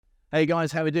Hey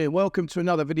guys, how we doing? Welcome to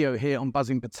another video here on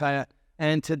Buzzing Pattaya.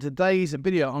 And to today's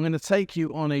video, I'm going to take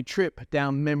you on a trip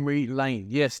down memory lane.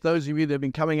 Yes, those of you that have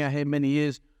been coming out here many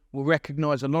years will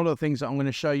recognize a lot of the things that I'm going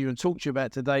to show you and talk to you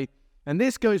about today. And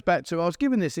this goes back to, I was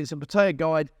given this, it's a Pattaya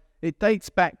guide. It dates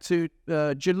back to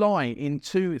July in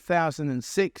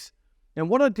 2006. And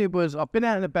what I did was, I've been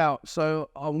out and about, so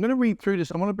I'm going to read through this.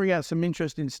 I want to bring out some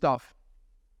interesting stuff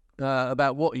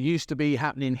about what used to be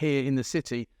happening here in the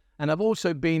city. And I've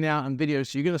also been out on videos,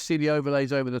 so you're going to see the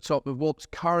overlays over the top of what's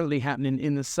currently happening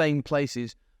in the same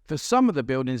places for some of the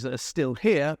buildings that are still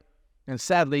here, and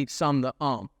sadly, some that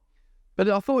aren't. But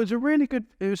I thought it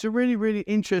was a really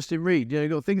interesting read. You know,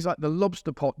 you've got things like the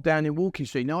lobster pot down in Walking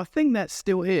Street. Now, I think that's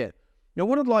still here. Now,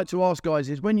 what I'd like to ask, guys,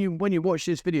 is when you watch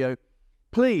this video,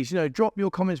 please, drop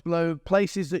your comments below,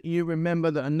 places that you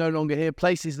remember that are no longer here,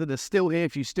 places that are still here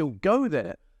if you still go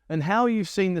there, and how you've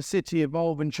seen the city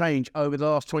evolve and change over the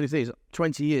last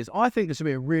 20 years. I think this will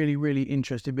be a really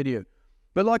interesting video.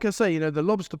 But like I say, the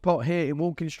lobster pot here in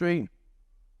Walking Street,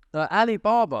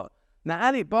 Alibaba. Now,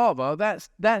 Alibaba,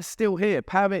 that's still here.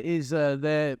 Pavitt is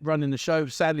there running the show.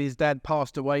 Sadly, his dad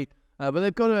passed away. But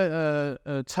they've got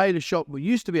a tailor shop that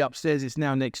used to be upstairs. It's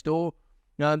now next door.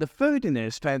 The food in there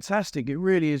is fantastic. It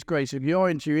really is great. So if you're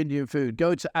into your Indian food,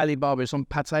 go to Alibaba. It's on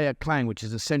Pattaya Klang, which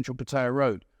is the central Pattaya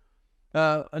road.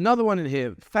 Another one in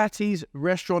here, Fatty's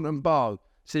Restaurant and Bar,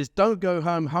 says don't go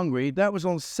home hungry. That was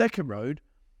on Second Road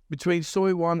between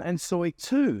Soi 1 and Soi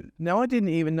 2. Now, I didn't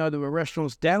even know there were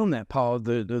restaurants down that part of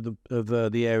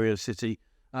the area of the city.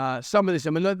 Some of this,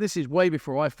 this is way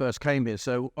before I first came here,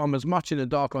 so I'm as much in the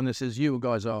dark on this as you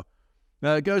guys are.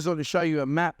 It goes on to show you a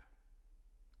map.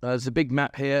 There's a big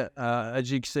map here,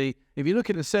 as you can see. If you look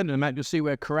at the center of the map, you'll see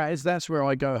where Korat is. That's where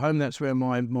I go home. That's where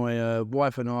my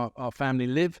wife and our family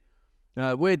live.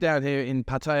 We're down here in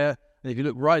Pattaya, and if you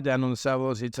look right down on the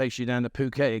south, it takes you down to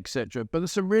Phuket, etc. But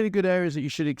there's some really good areas that you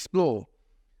should explore.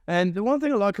 And the one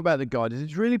thing I like about the guide is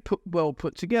it's really well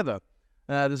put together.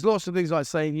 There's lots of things like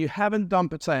saying you haven't done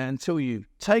Pattaya until you've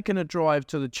taken a drive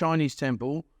to the Chinese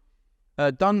temple,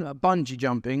 done bungee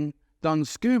jumping, done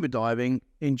scuba diving,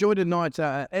 enjoyed a night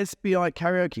out at SBI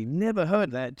karaoke. Never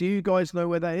heard that. Do you guys know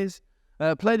where that is?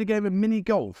 Played a game of mini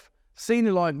golf, seen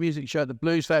a live music show at the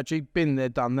Blues Factory, been there,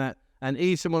 done that. And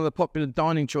eaten one of the popular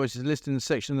dining choices listed in the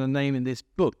section of the name in this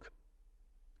book.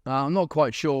 I'm not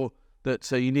quite sure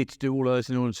that you need to do all of those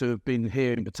in order to have been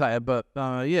here in Pattaya, but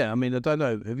yeah, I don't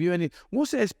know. Have you any?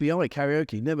 What's SBI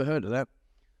karaoke? Never heard of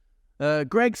that.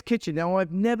 Greg's Kitchen. Now,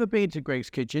 I've never been to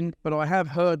Greg's Kitchen, but I have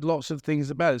heard lots of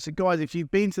things about it. So, guys, if you've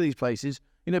been to these places,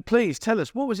 please tell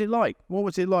us, what was it like? What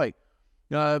was it like?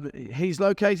 He's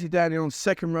located down here on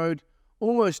Second Road,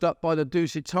 almost up by the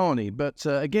Dusitani, but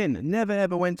again, never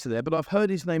ever went to there, but I've heard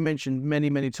his name mentioned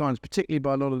many times, particularly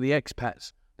by a lot of the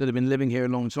expats that have been living here a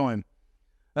long time.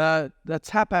 The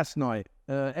tapas night,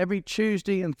 every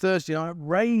Tuesday and Thursday night,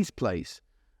 Ray's place.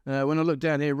 When I look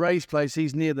down here, Ray's place,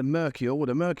 he's near the Mercure. Well,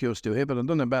 the Mercure's still here, but I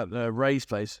don't know about Ray's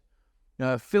place.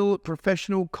 Phil,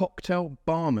 professional cocktail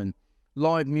barman,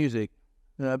 live music.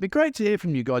 It'd be great to hear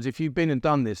from you guys if you've been and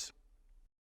done this.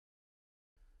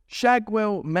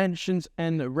 Shagwell Mansions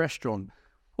and Restaurant.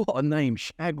 What a name,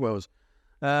 Shagwell's.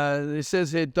 It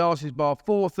says here, Darcy's Bar,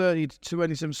 4:30 to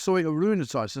 27, Soi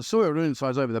Arunatai. So Soi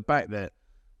Arunatai is over the back there.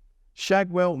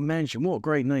 Shagwell Mansion. What a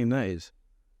great name that is.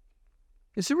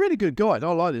 It's a really good guide.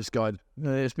 I like this guide.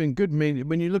 It's been good.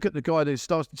 When you look at the guide, it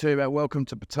starts to tell you about Welcome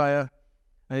to Pattaya,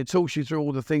 and it talks you through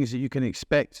all the things that you can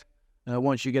expect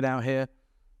once you get out here.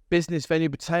 Business venue.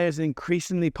 Pattaya is an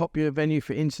increasingly popular venue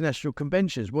for international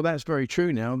conventions. Well, that's very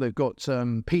true now. They've got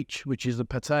Peach, which is the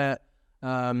Pattaya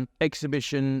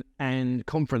Exhibition and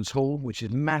Conference Hall, which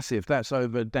is massive. That's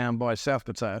over down by South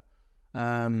Pattaya.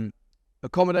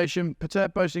 Accommodation.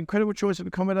 Pattaya boasts an incredible choice of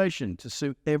accommodation to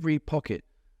suit every pocket.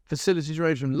 Facilities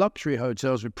range from luxury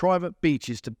hotels with private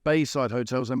beaches to bayside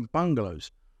hotels and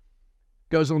bungalows.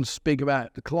 Goes on to speak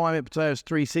about the climate. Pattaya has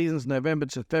 3 seasons, November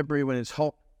to February when it's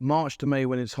hot, March to May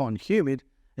when it's hot and humid,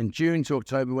 and June to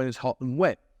October when it's hot and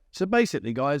wet. So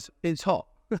basically, guys, it's hot.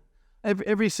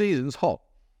 every season's hot.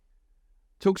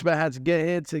 Talks about how to get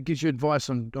here, gives you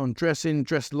advice on dressing,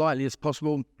 dress lightly as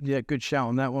possible. Yeah, good shout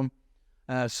on that one.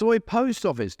 Soi Post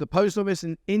Office. The Post Office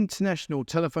and International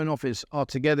Telephone Office are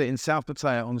together in South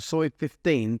Pattaya on Soi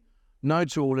 15, known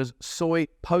to all as Soi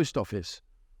Post Office.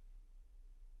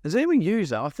 Has anyone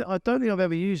used that? I don't think I've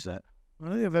ever used that. I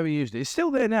don't think I've ever used it. It's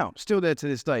still there now, still there to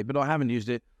this day, but I haven't used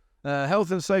it. Health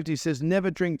and Safety says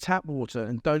never drink tap water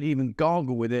and don't even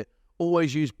gargle with it.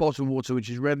 Always use bottled water,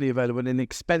 which is readily available and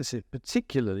inexpensive,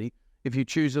 particularly if you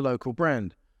choose a local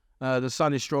brand. The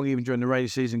sun is strong even during the rainy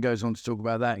season, goes on to talk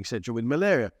about that, etc. with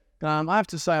malaria. I have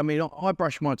to say, I mean, I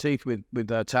brush my teeth with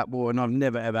tap water, and I've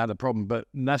never ever had a problem. But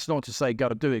that's not to say go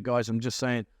do it, guys. I'm just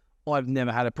saying I've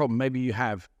never had a problem. Maybe you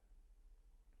have.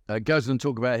 Goes on to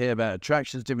talk about here about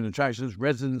attractions, different attractions,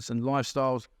 residents and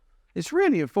lifestyles. It's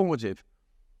really informative.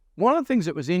 One of the things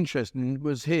that was interesting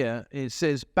was here, it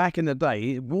says, back in the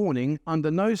day, warning, under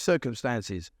no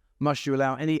circumstances must you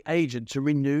allow any agent to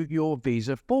renew your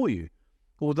visa for you.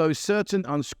 Although certain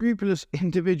unscrupulous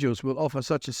individuals will offer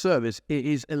such a service, it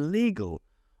is illegal.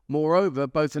 Moreover,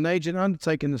 both an agent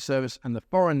undertaking the service and the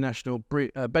foreign national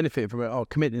benefit from it are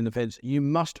committing an offence. You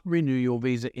must renew your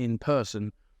visa in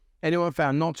person. Anyone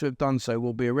found not to have done so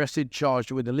will be arrested, charged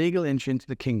with illegal entry into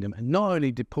the kingdom, and not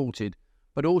only deported,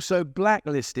 but also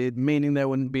blacklisted, meaning they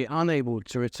wouldn't be unable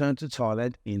to return to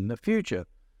Thailand in the future.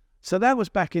 So that was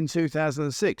back in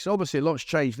 2006. Obviously, a lot's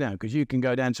changed now because you can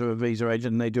go down to a visa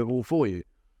agent and they do it all for you.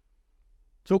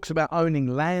 Talks about owning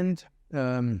land.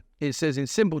 It says in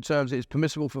simple terms, it is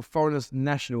permissible for foreign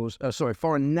nationals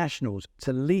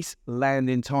to lease land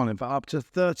in Thailand for up to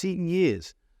 13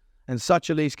 years. And such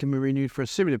a lease can be renewed for a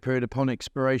similar period upon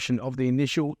expiration of the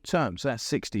initial term. So that's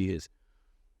 60 years.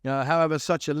 However,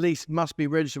 such a lease must be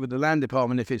registered with the land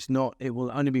department. If it's not, it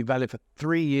will only be valid for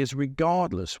 3 years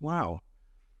regardless. Wow.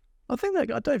 I don't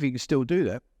know if you can still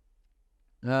do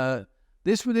that.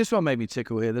 This one made me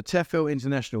tickle here. The Tefil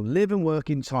International, live and work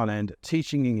in Thailand,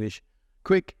 teaching English,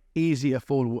 quick, easy,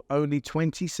 affordable, only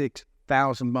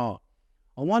 26,000 baht.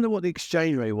 I wonder what the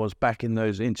exchange rate was back in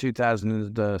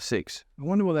 2006. I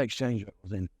wonder what the exchange rate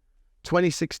was in.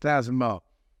 26,000 baht.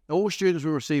 All students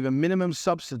will receive a minimum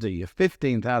subsidy of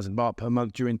 15,000 baht per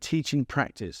month during teaching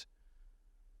practice.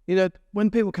 You know,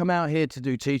 when people come out here to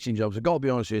do teaching jobs, I've got to be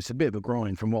honest with you, it's a bit of a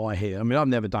grind from what I hear. I mean, I've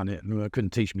never done it, and I couldn't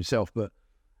teach myself, but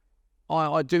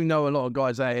I do know a lot of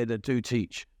guys out here that do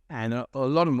teach, and a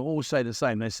lot of them all say the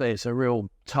same. They say it's a real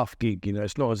tough gig, you know,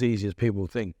 it's not as easy as people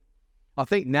think. I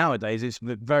think nowadays it's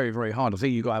very, very hard. I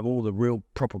think you've got to have all the real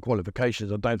proper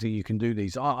qualifications. I don't think you can do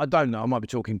these. I don't know, I might be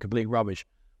talking complete rubbish,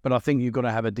 but I think you've got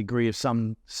to have a degree of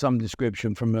some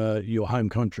description from your home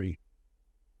country.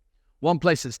 One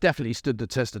place that's definitely stood the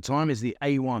test of time is the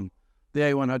A1. The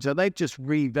A1 Hotel. They've just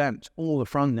revamped all the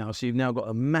front now, so you've now got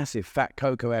a massive fat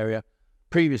cocoa area.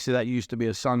 Previously, that used to be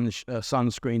a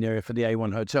sunscreen area for the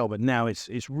A1 Hotel, but now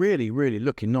it's really, really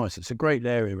looking nice. It's a great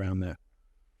area around there.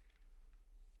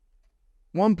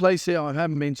 One place here I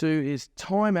haven't been to is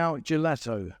Time Out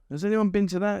Gelato. Has anyone been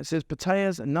to that? It says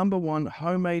Pattaya's #1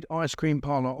 homemade ice cream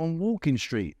parlour on Walking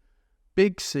Street,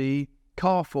 Big C,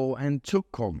 Carrefour and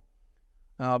Tukkom.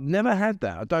 I've never had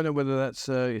that. I don't know whether that's,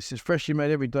 it says freshly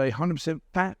made every day, 100%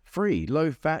 fat-free,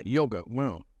 low-fat yogurt.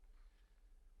 Wow.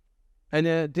 And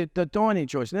the dining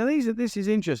choice. Now, this is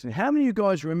interesting. How many of you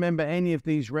guys remember any of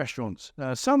these restaurants?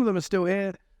 Some of them are still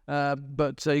here,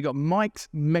 but you got Mike's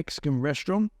Mexican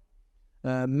Restaurant,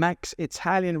 Mac's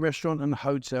Italian Restaurant and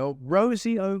Hotel,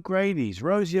 Rosie O'Grady's.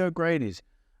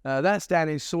 That's down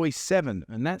in Soy 7,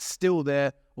 and that's still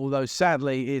there, although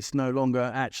sadly it's no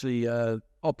longer actually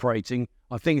operating.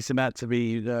 I think it's about to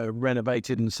be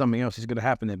renovated and something else is going to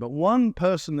happen there. But one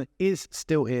person that is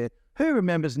still here, who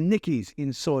remembers Nikki's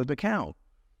in Soy Bacau?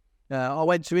 I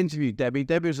went to interview Debbie.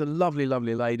 Debbie was a lovely,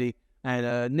 lovely lady,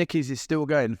 and Nikki's is still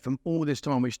going from all this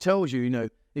time, which tells you, you know,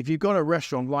 if you've got a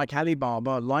restaurant like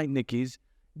Alibaba, like Nikki's,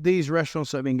 these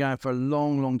restaurants that have been going for a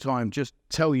long, long time just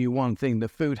tell you one thing: the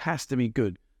food has to be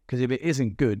good, because if it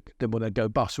isn't good, then they'll go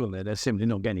bust, won't they? They're simply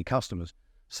not getting any customers.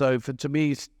 So to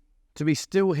be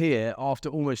still here after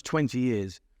almost 20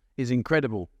 years is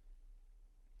incredible.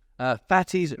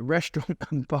 Fatty's Restaurant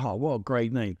and Bar. What a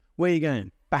great name. Where are you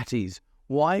going? Fatty's.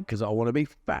 Why? Because I want to be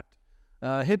fat.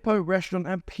 Hippo Restaurant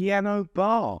and Piano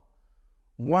Bar.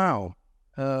 Wow.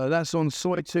 That's on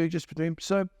Soy 2, just between.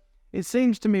 So it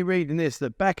seems to me reading this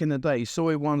that back in the day,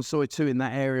 Soy 1, Soy 2 in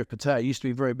that area of Pattaya used to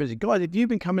be very busy. Guys, if you've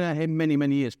been coming out here many,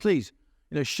 many years, please,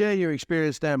 you know, share your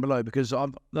experience down below, because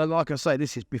like I say,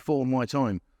 this is before my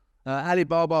time.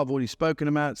 Alibaba, I've already spoken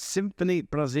about. Symphony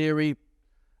Brasserie,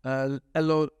 El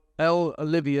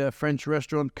Olivia French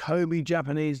Restaurant, Kobe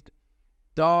Japanese,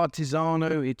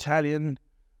 D'Artisano Italian,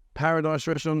 Paradise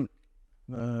Restaurant.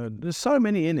 There's so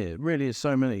many in here. Really is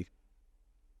so many.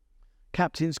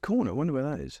 Captain's Corner. I wonder where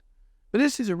that is. But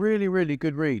this is a really, really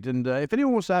good read. And if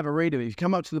anyone wants to have a read of it, if you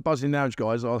come up to the Buzzing Lounge,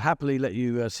 guys, I'll happily let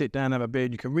you sit down, have a beer,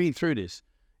 and you can read through this.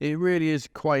 It really is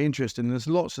quite interesting. There's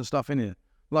lots of stuff in here.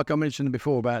 Like I mentioned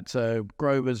before about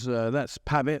Grover's, that's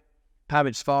Pavitt.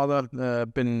 Pavitt's father,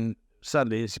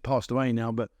 sadly, he's passed away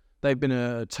now, but they've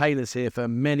been tailors here for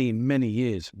many, many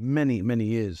years. Many, many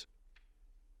years.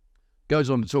 Goes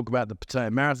on to talk about the Pattaya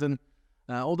Marathon.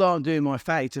 Although I'm doing my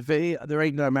 30 to 50, there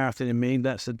ain't no marathon in me.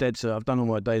 That's a dead cert. I've done all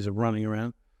my days of running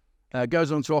around.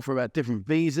 Goes on to offer about different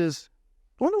visas.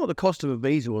 I wonder what the cost of a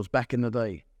visa was back in the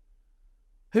day.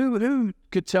 Who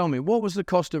could tell me what was the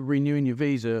cost of renewing your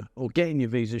visa, or getting your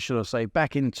visa, should I say,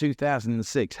 back in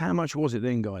 2006? How much was it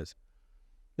then, guys?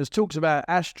 There's talks about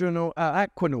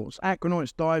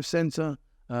Aquanauts Dive Centre,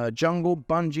 jungle,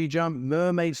 bungee jump,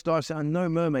 mermaids dive centre. No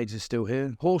mermaids is still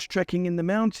here. Horse trekking in the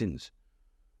mountains.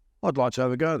 I'd like to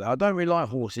have a go at that. I don't really like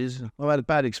horses. I've had a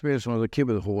bad experience when I was a kid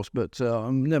with a horse, but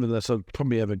nevertheless, I'd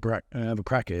probably have a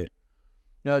crack at it.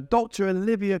 Dr.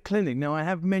 Olivia Clinic. Now, I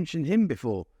have mentioned him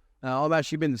before. I've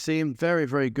actually been to see him. Very,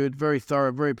 very good, very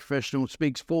thorough, very professional.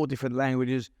 Speaks 4 different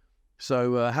languages.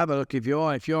 So have a look if you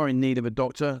are in need of a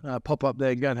doctor. Pop up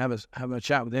there and go and have a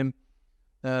chat with him.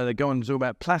 They're going to talk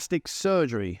about plastic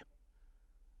surgery,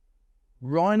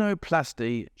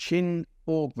 rhinoplasty, chin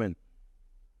augment,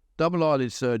 double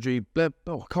eyelid surgery. I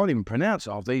can't even pronounce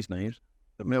half these names.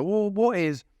 What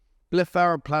is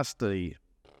blepharoplasty?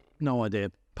 No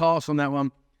idea. Pass on that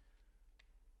one.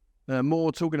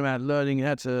 More talking about learning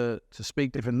how to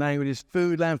speak different languages.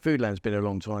 Foodland's been a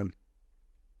long time.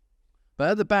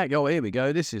 But at the back, here we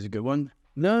go. This is a good one.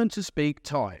 Learn to speak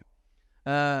Thai.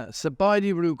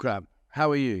 Sabaidi Rukrab.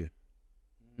 How are you?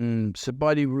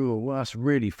 Sabaidi Ru. Well, that's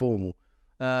really formal.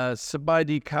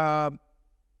 Sabaidi Kab.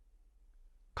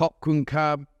 Kopkun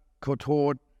Kab.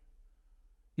 Kotor.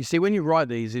 You see, when you write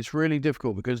these, it's really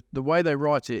difficult because the way they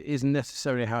write it isn't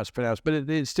necessarily how it's pronounced, but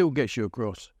it still gets you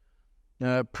across.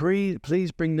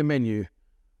 Please bring the menu.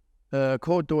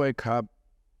 Kordoi Kab.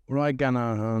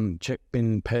 Raigana Check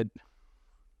Bin Ped.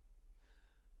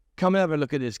 Come and have a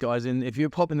look at this, guys, and if you're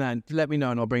popping that, let me know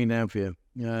and I'll bring it down for you.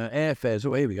 Airfares.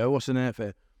 Oh, here we go. What's an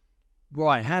airfare?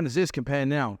 Right, how does this compare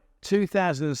now?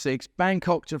 2006,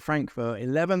 Bangkok to Frankfurt,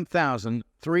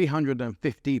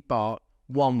 11,350 baht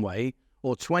one way,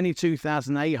 or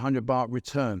 22,800 baht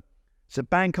return. So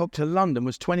Bangkok to London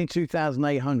was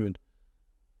 22,800.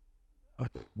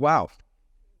 Wow.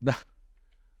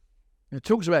 It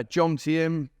talks about Jom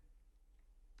Tiem,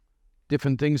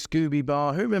 different things, Scooby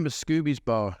Bar. Who remembers Scooby's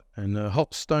Bar? And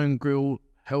Hot Stone Grill,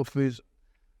 Health Foods.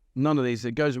 None of these.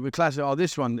 It goes with classic. Oh,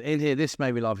 this one in here. This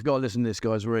made me laugh. You've got to listen to this,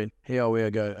 guys. We're in. Here we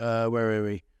go. Where are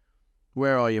we?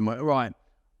 Where are you, mate? Right.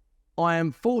 I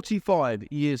am 45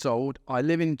 years old. I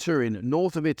live in Turin,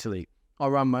 north of Italy. I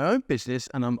run my own business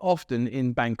and I'm often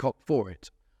in Bangkok for it.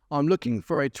 I'm looking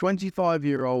for a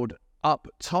 25-year-old up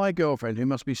Thai girlfriend who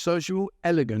must be sociable,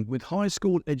 elegant, with high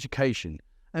school education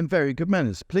and very good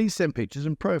manners. Please send pictures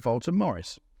and profile to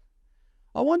Morris.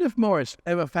 I wonder if Morris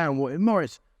ever found what...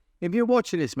 Morris, if you're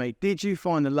watching this, mate, did you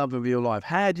find the love of your life?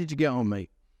 How did you get on, mate?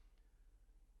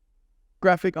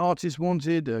 Graphic artist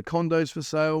wanted, condos for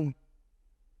sale.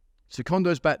 So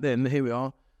condos back then, here we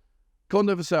are.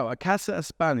 Condo for sale, a Casa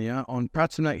España on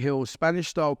Pattaya Hill,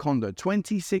 Spanish-style condo,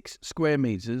 26 square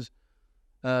meters,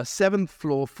 7th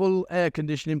floor, full air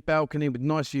conditioning, balcony with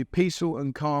nice view, peaceful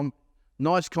and calm.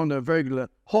 Nice condo, very good.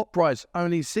 Hot price,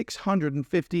 only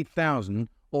 650,000,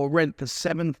 or rent for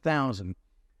 7,000.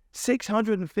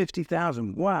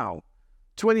 650,000. Wow.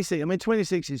 26. I mean,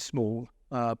 26 is small.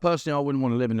 Personally, I wouldn't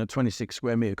want to live in a 26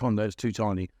 square meter condo. It's too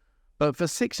tiny. But for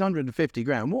 650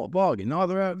 grand, what a bargain.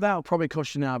 Either that'll probably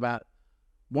cost you now about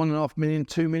 1.5 million,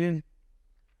 2 million.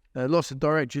 Lots of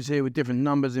directories here with different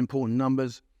numbers, important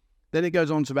numbers. Then it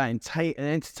goes on to about an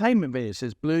entertainment venue. It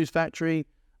says Blues Factory,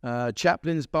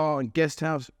 Chaplin's Bar and Guest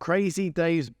House, Crazy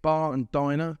Days Bar and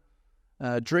Diner,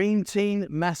 Dream Team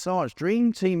Massage.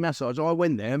 Dream Team Massage. I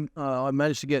went there. I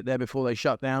managed to get there before they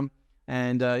shut down.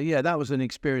 And yeah, that was an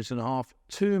experience and a half.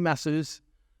 Two massage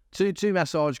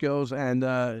girls,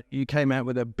 and you came out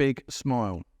with a big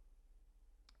smile.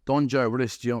 Don Joe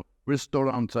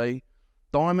Ristorante,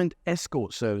 Diamond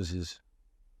Escort Services.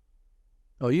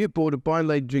 Oh, you're bored of buying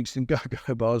lady drinks and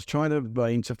go-go bars, trying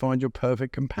to find your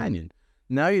perfect companion.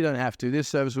 Now you don't have to. This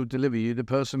service will deliver you the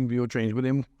person of your dreams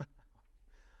within...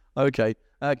 Okay.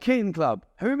 Keaton Club.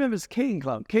 Who remembers Keaton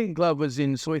Club? Keaton Club was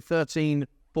in Soi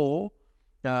 13-4,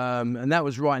 and that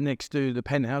was right next to the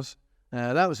Penthouse.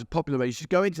 That was a popular way. You should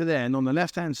go into there, and on the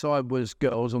left-hand side was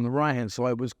girls, on the right-hand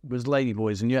side was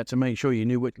ladyboys, and you had to make sure you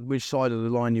knew which side of the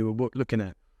line you were looking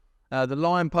at. The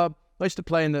Lion Pub. I used to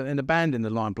play in the band in the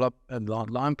Lion Pub, in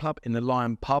the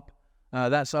Lion Pub.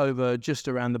 That's over just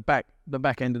around the back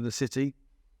end of the city.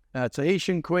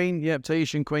 Tahitian Queen. Yep,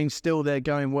 Tahitian Queen still there,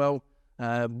 going well.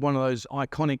 One of those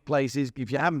iconic places.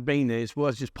 If you haven't been there, it's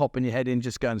worth just popping your head in,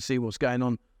 just going to see what's going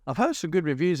on. I've heard some good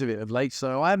reviews of it of late,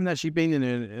 so I haven't actually been in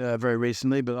it very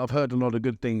recently, but I've heard a lot of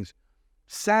good things.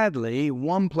 Sadly,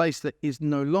 one place that is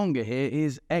no longer here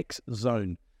is X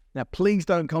Zone. Now, please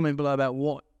don't comment below about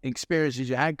what experiences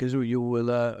you had, because it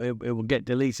will get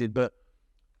deleted. But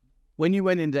when you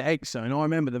went into X Zone, I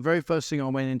remember the very first thing I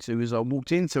went into was I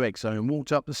walked into X Zone,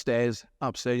 walked up the stairs,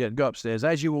 upstairs. You had to go upstairs.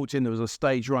 As you walked in, there was a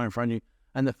stage right in front of you,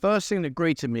 and the first thing that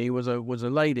greeted me was a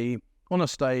lady on a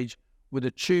stage with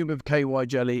a tube of KY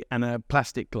jelly and a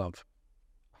plastic glove.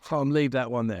 I'll leave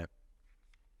that one there.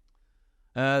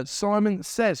 Simon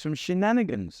Says from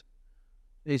Shenanigans.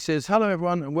 He says, hello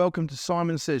everyone and welcome to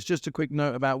Simon Says. Just a quick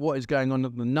note about what is going on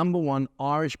at the #1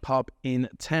 Irish pub in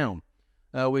town.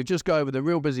 We've just got over the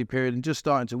real busy period and just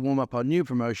starting to warm up our new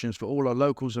promotions for all our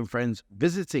locals and friends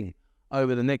visiting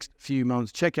over the next few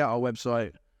months. Check out our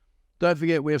website. Don't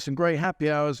forget, we have some great happy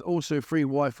hours, also free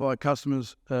Wi-Fi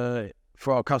customers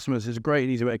for our customers. It's a great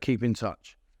and easy way to keep in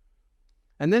touch.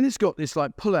 And then it's got this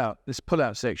pull-out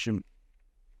section.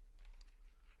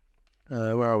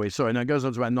 Where are we? Sorry, no, it goes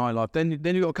on to about nightlife. Then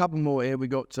you've got a couple more here. We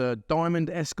got Diamond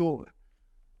Escort,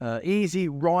 Easy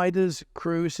Riders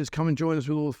Crew says, come and join us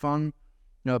with all the fun.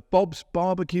 Bob's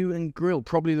Barbecue and Grill,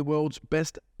 probably the world's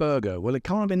best burger. Well, it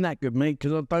can't have been that good, mate,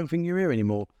 because I don't think you're here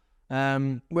anymore.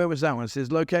 Where was that one? It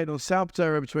says, located on South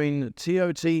Pattaya between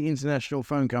TOT International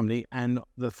Phone Company and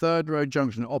the Third Road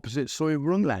Junction opposite Soy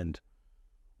Runland.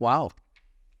 Wow.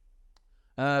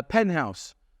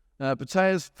 Penthouse.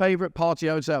 Pattaya's favourite party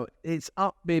hotel. It's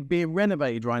being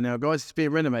renovated right now, guys. It's being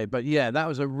renovated. But yeah, that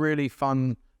was a really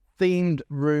fun themed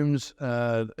rooms.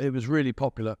 It was really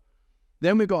popular.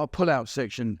 Then we've got a pull-out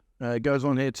section. It goes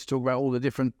on here to talk about all the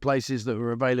different places that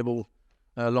were available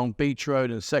along Beach Road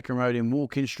and Second Road in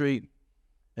Walking Street.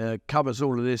 Covers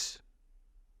all of this.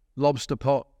 Lobster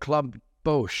Pot, Club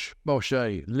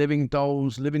Bochet, Living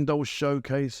Dolls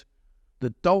Showcase, the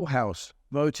Doll House,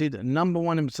 voted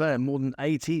 #1 in Pattaya, more than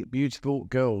 80 beautiful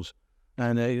girls.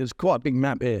 And there's quite a big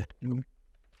map here.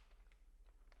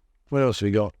 What else have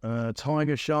we got?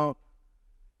 Tiger Shark.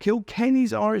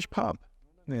 Kilkenny's Irish Pub.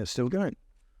 Yeah, it's still going.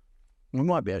 Well, it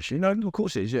might be actually. No, of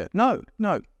course it is, yeah. No.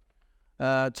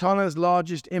 Thailand's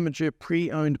largest inventory of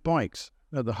pre-owned bikes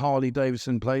at the Harley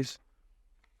Davidson place.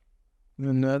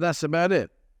 And that's about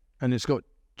it. And it's got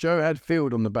Joe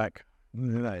Hadfield on the back.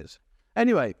 That is.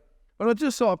 Anyway, well, I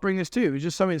just thought I'd bring this to you. It was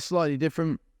just something slightly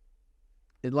different.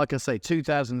 Like I say,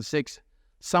 2006.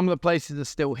 Some of the places are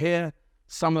still here.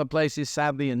 Some of the places,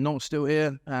 sadly, are not still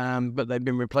here. But they've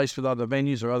been replaced with other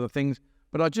venues or other things.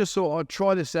 But I just thought I'd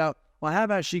try this out. I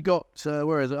have actually got,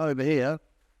 where is it? Over here.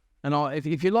 And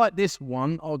if you like this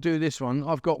one, I'll do this one.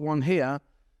 I've got one here.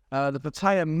 The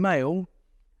Pattaya Mail.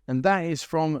 And that is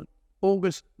from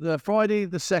Friday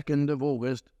the 2nd of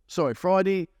August. Sorry,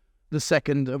 Friday the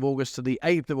 2nd of August to the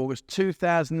 8th of August,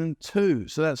 2002.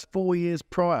 So that's 4 years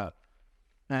prior.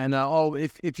 And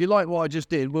if you like what I just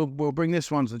did, we'll bring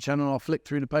this one to the channel and I'll flick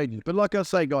through the pages. But like I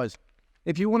say, guys,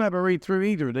 if you want to have a read through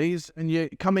either of these, and you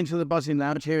come into the Buzzing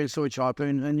Lounge here in Soy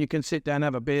Chaipoon, and you can sit down,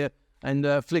 have a beer, and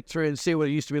flick through it and see what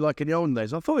it used to be like in the olden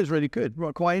days. I thought it was really good,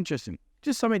 right, quite interesting.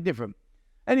 Just something different.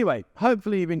 Anyway,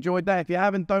 hopefully you've enjoyed that. If you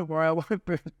haven't, don't worry. I won't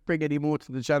bring any more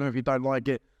to the channel if you don't like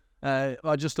it.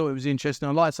 I just thought it was interesting.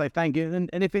 I'd like to say thank you.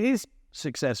 And if it is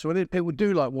successful, and if people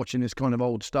do like watching this kind of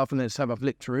old stuff, and let's have a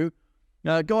flick through.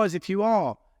 Guys, if you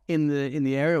are in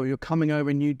the area, or you're coming over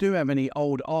and you do have any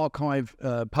old archive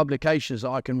publications that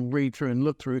I can read through and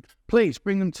look through, please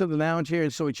bring them to the lounge here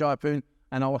in Soy Chaipoon,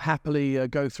 and I'll happily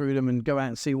go through them and go out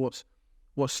and see what's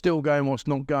still going, what's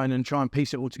not going, and try and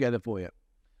piece it all together for you.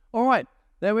 All right,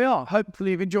 there we are.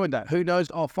 Hopefully you've enjoyed that. Who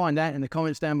knows? I'll find out in the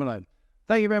comments down below.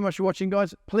 Thank you very much for watching,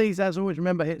 guys. Please, as always,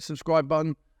 remember, hit the subscribe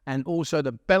button and also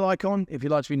the bell icon if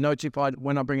you'd like to be notified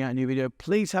when I bring out a new video.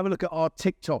 Please have a look at our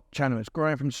TikTok channel. It's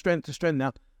growing from strength to strength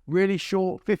now. Really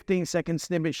short, 15-second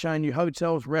snippets showing you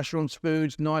hotels, restaurants,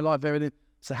 foods, nightlife, everything.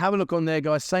 So have a look on there,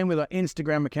 guys. Same with our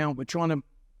Instagram account. We're trying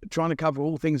to cover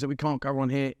all things that we can't cover on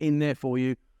here in there for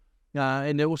you.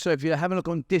 And also, if you have a look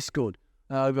on Discord,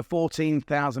 over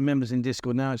 14,000 members in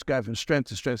Discord now. It's going from strength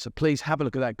to strength. So please have a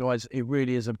look at that, guys. It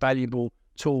really is a valuable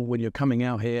tool when you're coming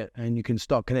out here, and you can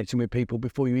start connecting with people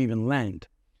before you even land.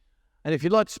 And if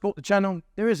you'd like to support the channel,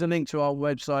 there is a link to our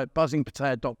website,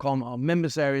 buzzingpattaya.com. Our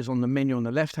members area is on the menu on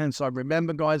the left-hand side.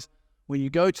 Remember, guys, when you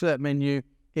go to that menu,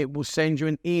 it will send you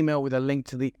an email with a link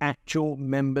to the actual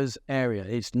members area.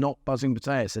 It's not Buzzing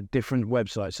Pattaya. It's a different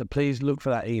website. So please look for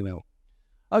that email.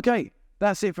 Okay,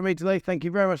 that's it for me today. Thank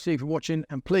you very much, Steve, for watching.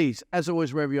 And please, as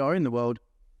always, wherever you are in the world,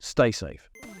 stay safe.